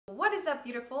What is up,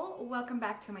 beautiful? Welcome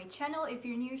back to my channel. If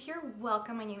you're new here,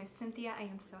 welcome. My name is Cynthia. I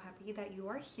am so happy that you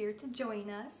are here to join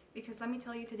us because let me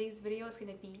tell you, today's video is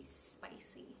gonna be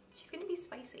spicy. She's gonna be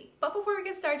spicy. But before we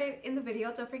get started in the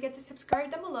video, don't forget to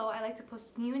subscribe down below. I like to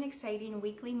post new and exciting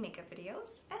weekly makeup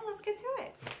videos. And let's get to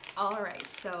it. Alright,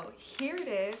 so here it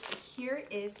is. Here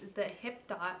is the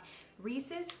Hipdot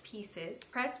Reese'S Pieces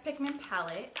Pressed Pigment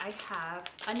Palette. I have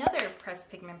another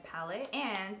Pressed Pigment Palette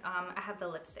and I have the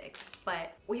lipsticks.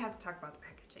 But we have to talk about the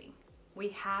packaging. We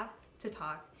have to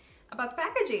talk about the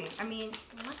packaging. I mean,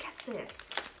 look at this.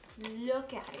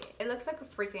 Look at it. It looks like a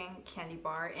freaking candy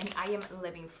bar and I am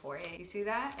living for it. You see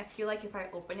that? I feel like if I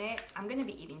open it, I'm gonna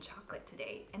be eating chocolate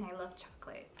today. And I love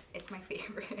chocolate. It's my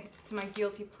favorite. It's my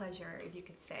guilty pleasure, if you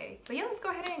could say. But yeah, let's go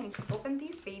ahead and open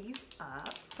these babies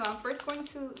up. So I'm first going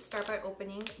to start by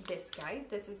opening this guy.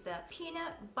 This is the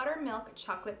Peanut Buttermilk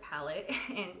Chocolate Palette.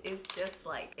 And it's just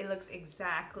like, it looks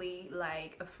exactly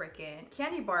like a freaking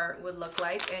candy bar would look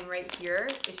like. And right here,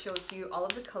 it shows you all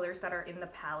of the colors that are in the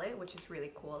palette, which is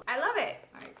really cool. I love it.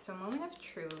 All right, so moment of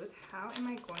truth. How am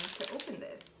I going to open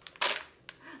this?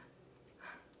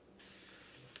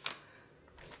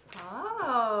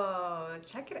 Oh,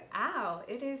 check it out.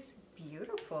 It is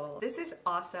beautiful. This is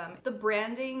awesome. The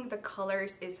branding, the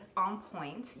colors is on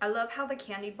point. I love how the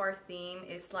candy bar theme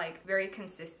is like very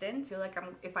consistent. I feel like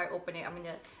if I open it, I'm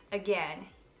gonna again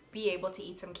be able to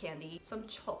eat some candy, some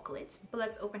chocolate. But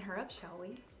let's open her up, shall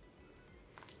we?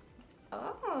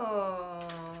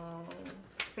 Oh,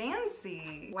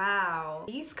 fancy. Wow,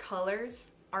 these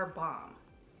colors are bomb.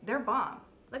 They're bomb.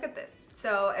 Look at this.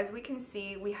 So as we can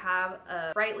see, we have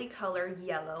a brightly colored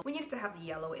yellow. We needed to have the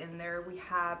yellow in there. We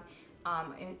have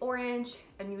an orange,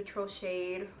 a neutral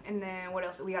shade, and then what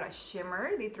else? We got a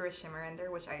shimmer. They threw a shimmer in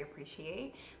there, which I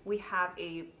appreciate. We have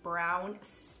a brown,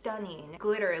 stunning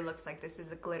glitter. It looks like this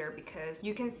is a glitter because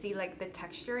you can see like the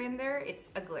texture in there.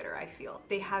 It's a glitter, I feel.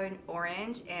 They have an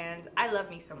orange, and I love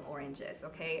me some oranges,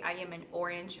 okay? I am an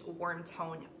orange warm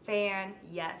tone fan,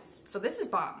 yes. So this is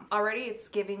bomb. Already it's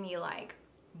giving me like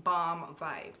bomb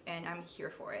vibes and I'm here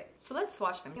for it. So let's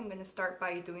swatch them. I'm gonna start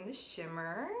by doing the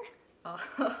shimmer.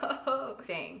 Oh,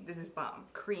 dang, this is bomb.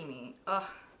 Creamy. Oh,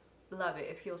 love it.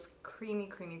 It feels creamy,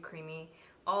 creamy, creamy.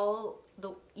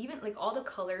 Even all the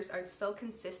colors are so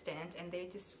consistent and they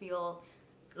just feel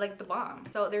like the bomb.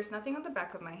 So there's nothing on the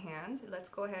back of my hand. Let's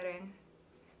go ahead and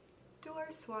do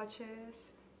our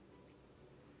swatches.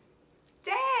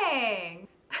 Dang!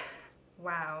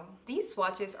 Wow, these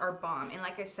swatches are bomb. And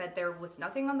like I said, there was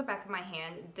nothing on the back of my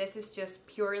hand. This is just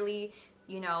purely,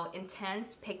 you know,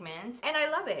 intense pigment. And I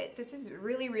love it. This is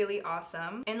really, really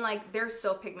awesome. And like, they're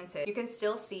so pigmented. You can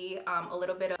still see a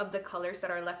little bit of the colors that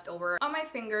are left over on my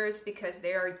fingers because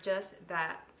they are just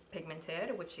that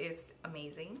pigmented, which is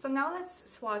amazing. So now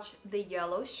let's swatch the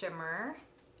yellow shimmer.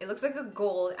 It looks like a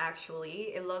gold,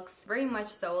 actually. It looks very much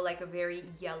so like a very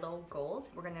yellow gold.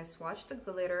 We're gonna swatch the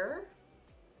glitter.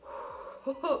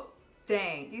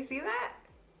 Dang, do you see that?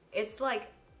 It's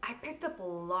like I picked up a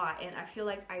lot and I feel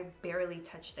like I barely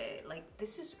touched it. Like,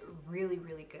 this is really,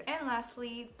 really good. And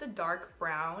lastly, the dark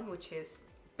brown, which is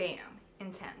bam,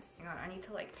 intense. I need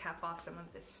to like tap off some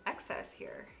of this excess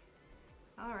here.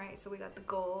 All right, so we got the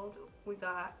gold, we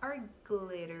got our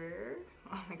glitter.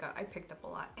 Oh my god, I picked up a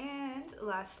lot. And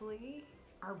lastly,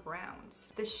 our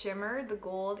browns. The shimmer, the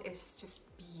gold is just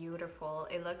beautiful.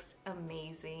 It looks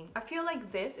amazing. I feel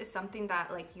like this is something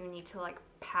that like you need to like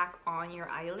pack on your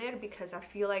eyelid because I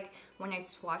feel like when I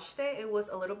swatched it, it was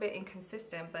a little bit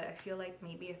inconsistent, but I feel like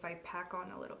maybe if I pack on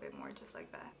a little bit more just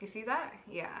like that. You see that?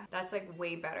 Yeah, that's like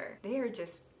way better. They are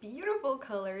just beautiful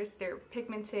colors. They're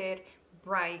pigmented,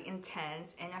 bright,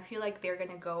 intense, and I feel like they're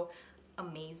gonna go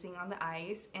amazing on the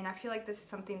eyes. And I feel like this is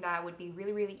something that would be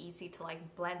really, really easy to like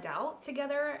blend out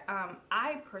together.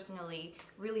 I personally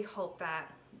really hope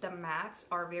that the mattes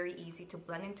are very easy to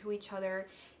blend into each other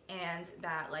and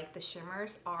that like the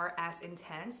shimmers are as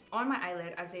intense on my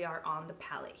eyelid as they are on the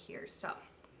palette here. So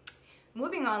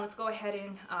moving on, let's go ahead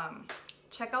and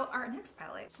check out our next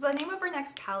palette. So the name of our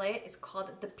next palette is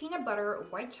called the Peanut Butter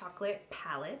White Chocolate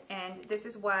Palette, and this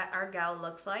is what our gal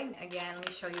looks like. Again, let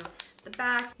me show you the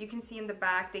back. You can see in the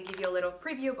back they give you a little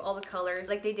preview of all the colors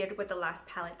like they did with the last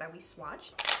palette that we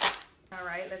swatched. All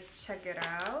right, let's check it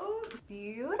out.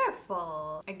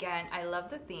 Beautiful. Again, I love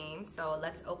the theme, so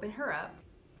let's open her up.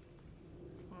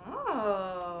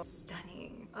 Oh,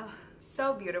 stunning. Oh,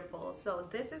 so beautiful. So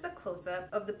this is a close-up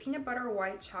of the Peanut Butter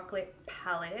White Chocolate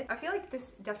Palette. I feel like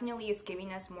this definitely is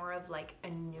giving us more of like a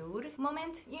nude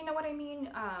moment. You know what I mean?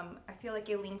 I feel like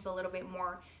it leans a little bit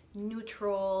more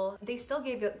neutral. They still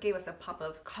gave us a pop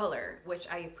of color, which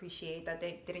I appreciate, that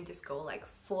they didn't just go like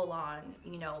full on,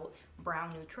 you know,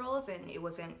 brown neutrals and it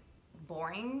wasn't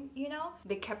boring, you know.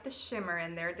 They kept the shimmer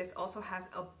in there. This also has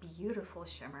a beautiful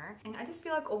shimmer, and I just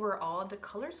feel like overall the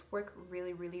colors work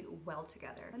really, really well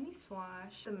together. Let me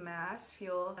swatch. The mattes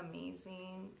feel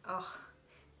amazing. Ugh,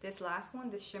 this last one,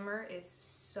 the shimmer is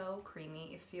so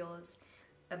creamy. It feels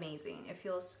amazing. It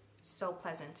feels so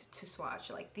pleasant to swatch.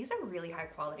 Like, these are really high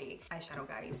quality eyeshadow,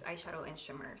 guys. Eyeshadow and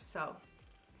shimmer. So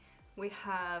we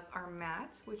have our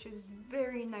matte, which is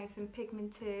very nice and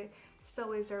pigmented.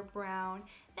 So is our brown.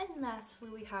 And lastly,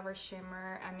 we have our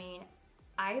shimmer. I mean,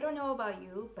 I don't know about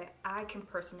you, but I can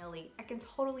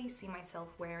totally see myself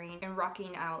wearing and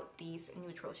rocking out these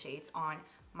neutral shades on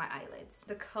my eyelids.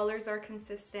 The colors are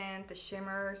consistent, the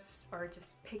shimmers are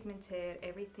just pigmented,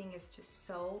 everything is just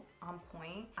so on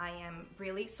point. I am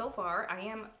really, so far, I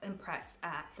am impressed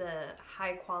at the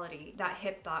high quality that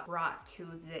Hipdot brought to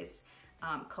this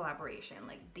collaboration.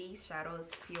 Like, these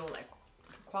shadows feel like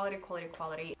quality, quality,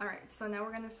 quality. All right, so now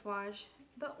we're gonna swatch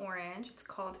the orange. It's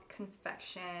called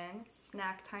Confection,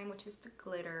 Snack Time, which is the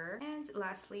glitter. And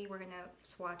lastly, we're gonna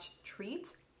swatch Treat,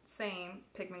 same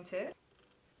pigmented.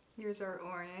 Here's our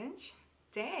orange.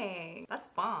 Dang, that's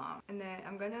bomb. And then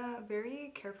I'm gonna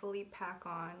very carefully pack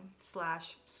on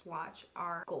slash swatch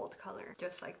our gold color,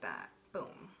 just like that.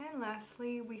 Boom. And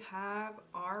lastly, we have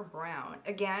our brown.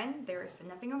 Again, there's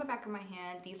nothing on the back of my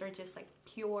hand. These are just like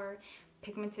pure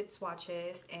pigmented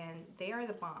swatches, and they are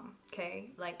the bomb,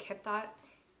 okay? Like, Hipdot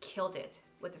killed it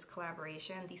with this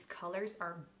collaboration. These colors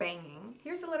are banging.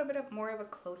 Here's a little bit of more of a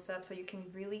close-up so you can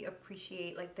really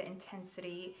appreciate like the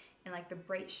intensity and like the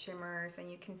bright shimmers,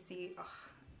 and you can see, oh,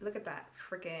 look at that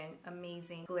freaking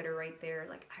amazing glitter right there.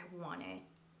 Like, I want it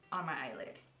on my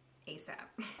eyelid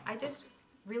ASAP. I just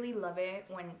really love it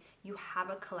when you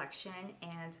have a collection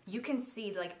and you can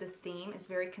see like the theme is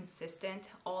very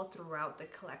consistent all throughout the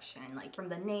collection, like from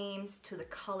the names to the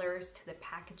colors to the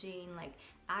packaging. Like,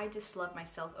 I just love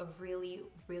myself a really,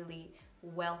 really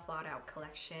well thought out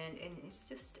collection, and it's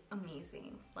just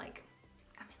amazing. Like,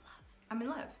 I'm in love. I'm in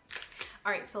love.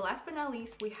 All right, so last but not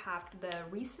least, we have the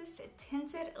Reese'S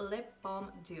Tinted Lip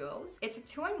Balm Duos. It's a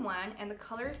 2-in-1, and the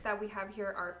colors that we have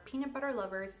here are Peanut Butter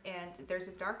Lovers, and there's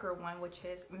a darker one, which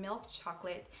is Milk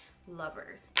Chocolate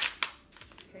Lovers.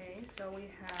 Okay, so we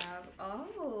have,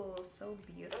 oh, so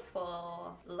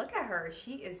beautiful. Look at her.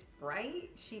 She is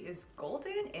bright, she is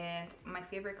golden, and my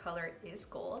favorite color is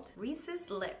gold.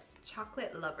 Reese's Lips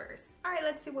Chocolate Lovers. All right,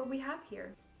 let's see what we have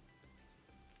here.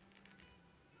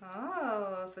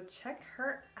 Oh, so check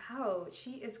her out.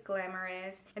 She is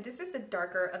glamorous, and this is the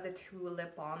darker of the two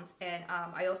lip balms. And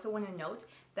I also want to note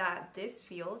that this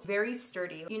feels very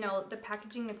sturdy. You know, the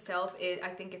packaging itself, I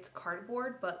think it's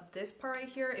cardboard, but this part right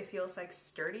here, it feels like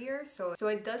sturdier. So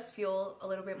it does feel a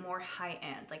little bit more high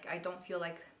end. Like, I don't feel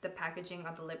like the packaging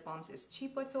of the lip balms is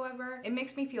cheap whatsoever. It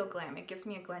makes me feel glam. It gives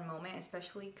me a glam moment,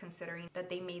 especially considering that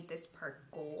they made this part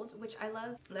gold, which I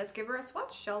love. Let's give her a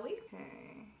swatch, shall we?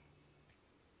 Okay.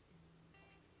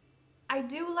 I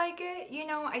do like it, you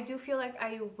know. I do feel like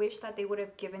I wish that they would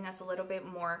have given us a little bit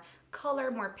more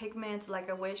color, more pigment. Like,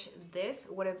 I wish this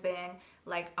would have been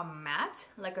like a matte,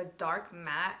 like a dark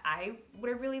matte. I would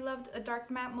have really loved a dark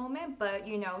matte moment, but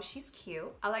you know, she's cute.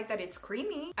 I like that it's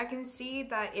creamy. I can see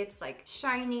that it's like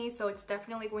shiny, so it's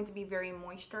definitely going to be very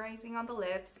moisturizing on the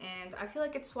lips, and I feel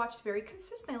like it's swatched very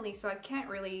consistently, so I can't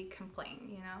really complain,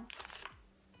 you know.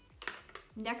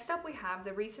 Next up, we have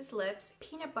the Reese's Lips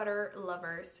Peanut Butter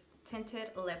Lovers Tinted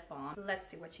Lip Balm. Let's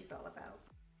see what she's all about.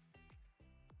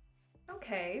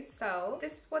 Okay, so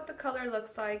this is what the color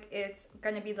looks like. It's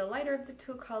gonna be the lighter of the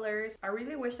two colors. I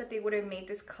really wish that they would have made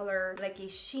this color like a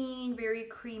sheen, very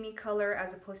creamy color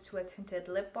as opposed to a tinted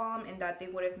lip balm, and that they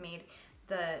would have made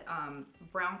the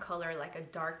brown color like a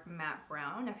dark matte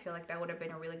brown. I feel like that would have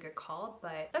been a really good call,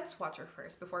 but let's swatch her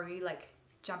first before we like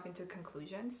jump into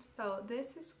conclusions. So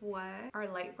this is what our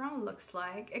light brown looks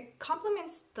like. It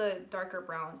complements the darker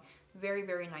brown very,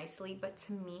 very nicely, but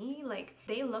to me, like,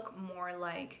 they look more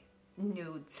like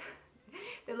nudes.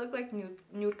 They look like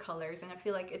nude colors, and I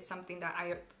feel like it's something that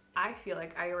I feel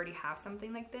like I already have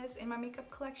something like this in my makeup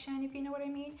collection, if you know what I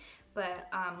mean. But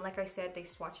like I said, they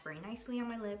swatch very nicely on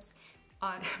my lips.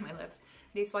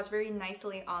 They swatch very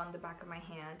nicely on the back of my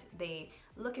hand. They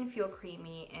look and feel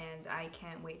creamy, and I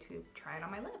can't wait to try it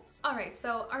on my lips. All right,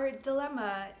 so our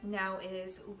dilemma now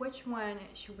is which one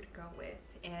should we go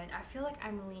with? And I feel like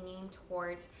I'm leaning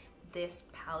towards this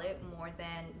palette more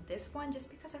than this one, just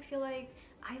because I feel like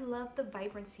I love the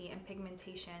vibrancy and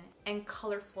pigmentation and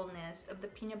colorfulness of the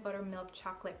Peanut Butter Milk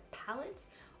Chocolate palette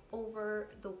over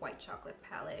the White Chocolate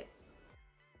palette.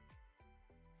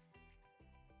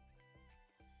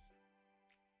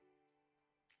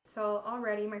 So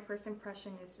already my first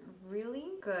impression is really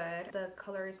good. The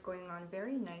color is going on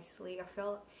very nicely. I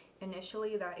felt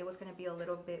initially that it was going to be a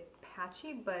little bit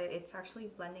patchy, but it's actually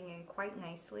blending in quite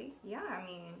nicely. Yeah, I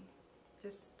mean,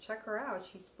 just check her out.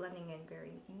 She's blending in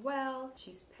very well.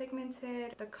 She's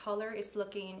pigmented. The color is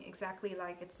looking exactly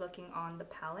like it's looking on the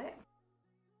palette.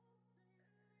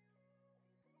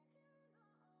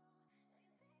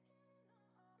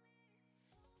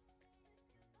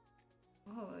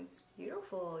 Oh, it's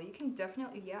beautiful. You can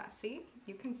definitely, yeah, see?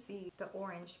 You can see the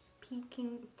orange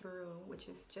peeking through, which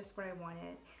is just what I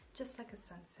wanted, just like a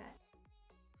sunset.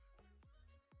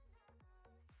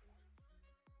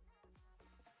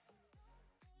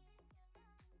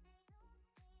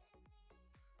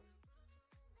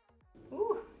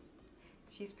 Ooh,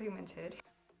 she's pigmented.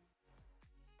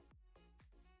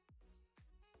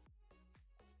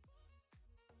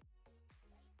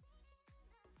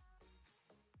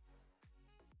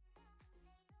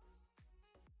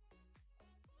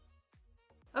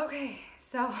 Okay,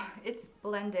 so it's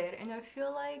blended and I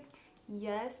feel like,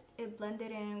 yes, it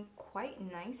blended in quite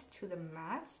nice to the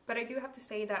mattes, but I do have to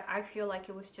say that I feel like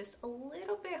it was just a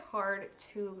little bit hard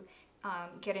to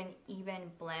get an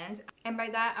even blend. And by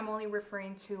that, I'm only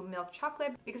referring to milk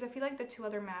chocolate because I feel like the two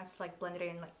other mattes like blended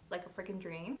in like a freaking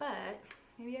dream. But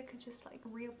maybe I could just like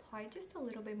reapply just a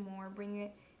little bit more,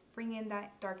 bring in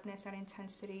that darkness, that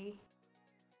intensity.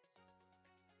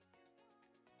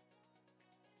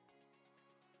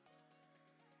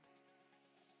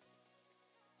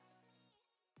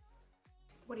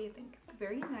 What do you think?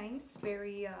 Very nice,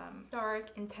 very dark,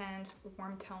 intense,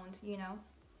 warm toned, you know?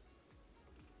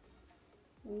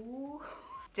 Ooh,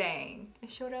 dang.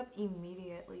 It showed up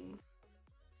immediately.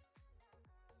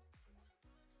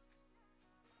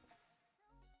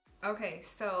 Okay,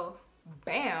 so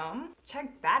bam,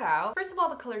 check that out. First of all,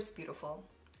 the color is beautiful.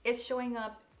 It's showing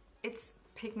up, it's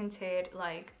pigmented,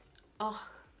 like, oh,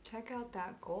 check out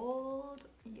that gold.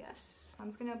 Yes. I'm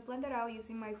just gonna blend it out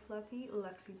using my fluffy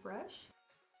Luxie brush.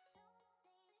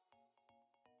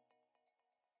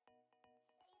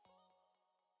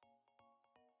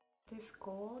 This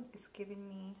gold is giving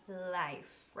me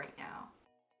life right now.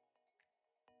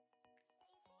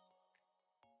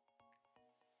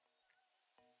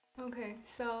 Okay,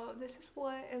 so this is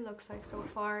what it looks like so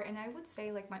far, and I would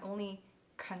say like my only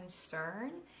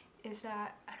concern is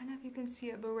that, I don't know if you can see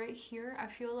it, but right here I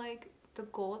feel like the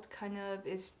gold kind of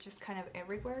is just kind of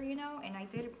everywhere, you know, and I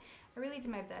really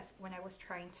did my best when I was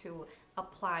trying to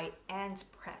apply and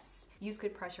press. Use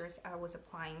good pressure as I was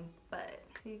applying, but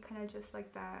see, kind of just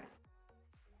like that.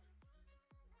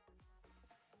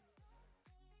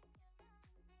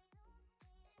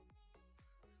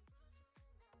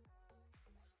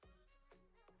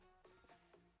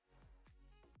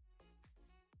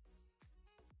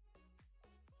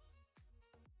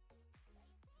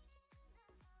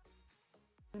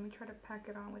 Let me try to pack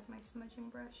it on with my smudging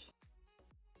brush.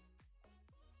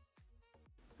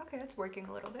 Okay, that's working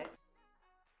a little bit.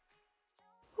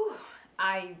 Whew,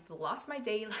 I lost my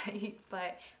daylight,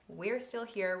 but we're still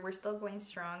here, we're still going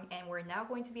strong, and we're now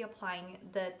going to be applying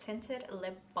the tinted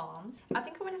lip balms. I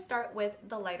think I'm going to start with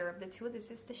the lighter of the two.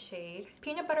 This is the shade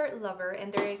Peanut Butter Lover,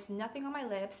 and there is nothing on my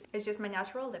lips. It's just my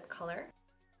natural lip color.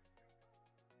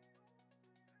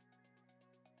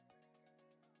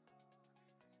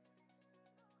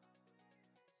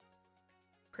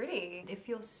 Pretty. It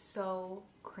feels so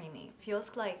creamy. It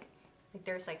feels like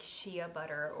there's like shea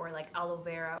butter or like aloe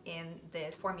vera in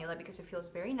this formula because it feels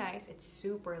very nice. It's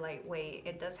super lightweight.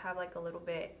 It does have like a little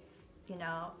bit, you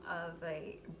know, of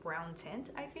a brown tint,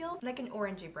 I feel. Like an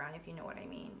orangey brown, if you know what I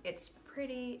mean. It's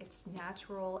pretty, it's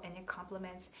natural, and it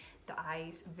complements the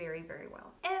eyes very, very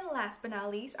well. And last but not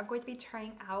least, I'm going to be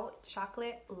trying out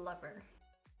Chocolate Lover.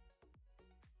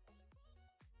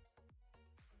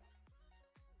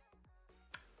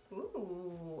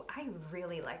 Ooh, I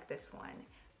really like this one.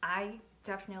 I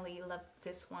definitely love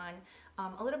this one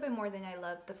a little bit more than I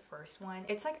loved the first one.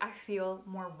 It's like I feel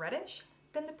more reddish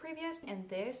than the previous, and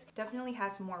this definitely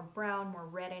has more brown, more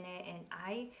red in it, and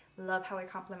I love how it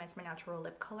complements my natural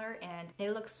lip color, and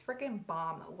it looks freaking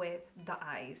bomb with the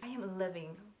eyes. I am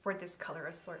living for this color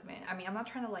assortment. I mean, I'm not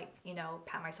trying to like, you know,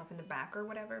 pat myself in the back or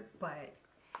whatever, but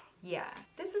yeah,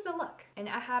 this is a look. And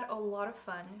I had a lot of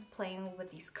fun playing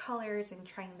with these colors and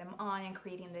trying them on and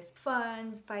creating this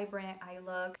fun, vibrant eye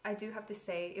look. I do have to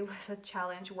say it was a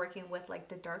challenge working with like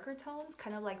the darker tones,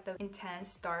 kind of like the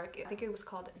intense dark. I think it was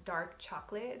called Dark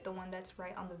Chocolate, the one that's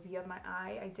right on the V of my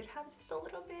eye. I did have just a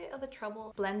little bit of a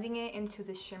trouble blending it into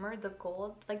the shimmer, the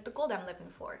gold, like the gold I'm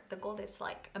looking for. The gold is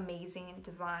like amazing,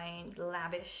 divine,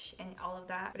 lavish, and all of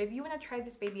that. But if you want to try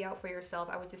this baby out for yourself,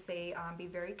 I would just say be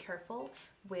very careful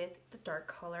with the dark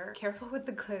color. Careful with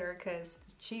the glitter because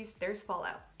there's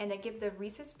fallout. And I give the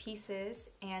Reese's Pieces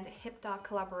and Hipdot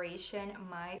collaboration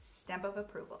my stamp of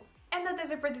approval. And that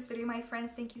does it for this video, my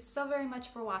friends. Thank you so very much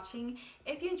for watching.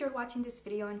 If you enjoyed watching this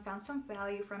video and found some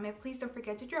value from it, please don't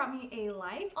forget to drop me a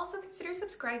like. Also consider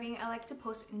subscribing. I like to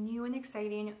post new and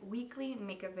exciting weekly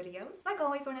makeup videos. Like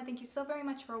always, I want to thank you so very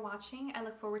much for watching. I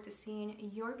look forward to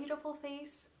seeing your beautiful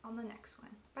face on the next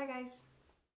one. Bye guys.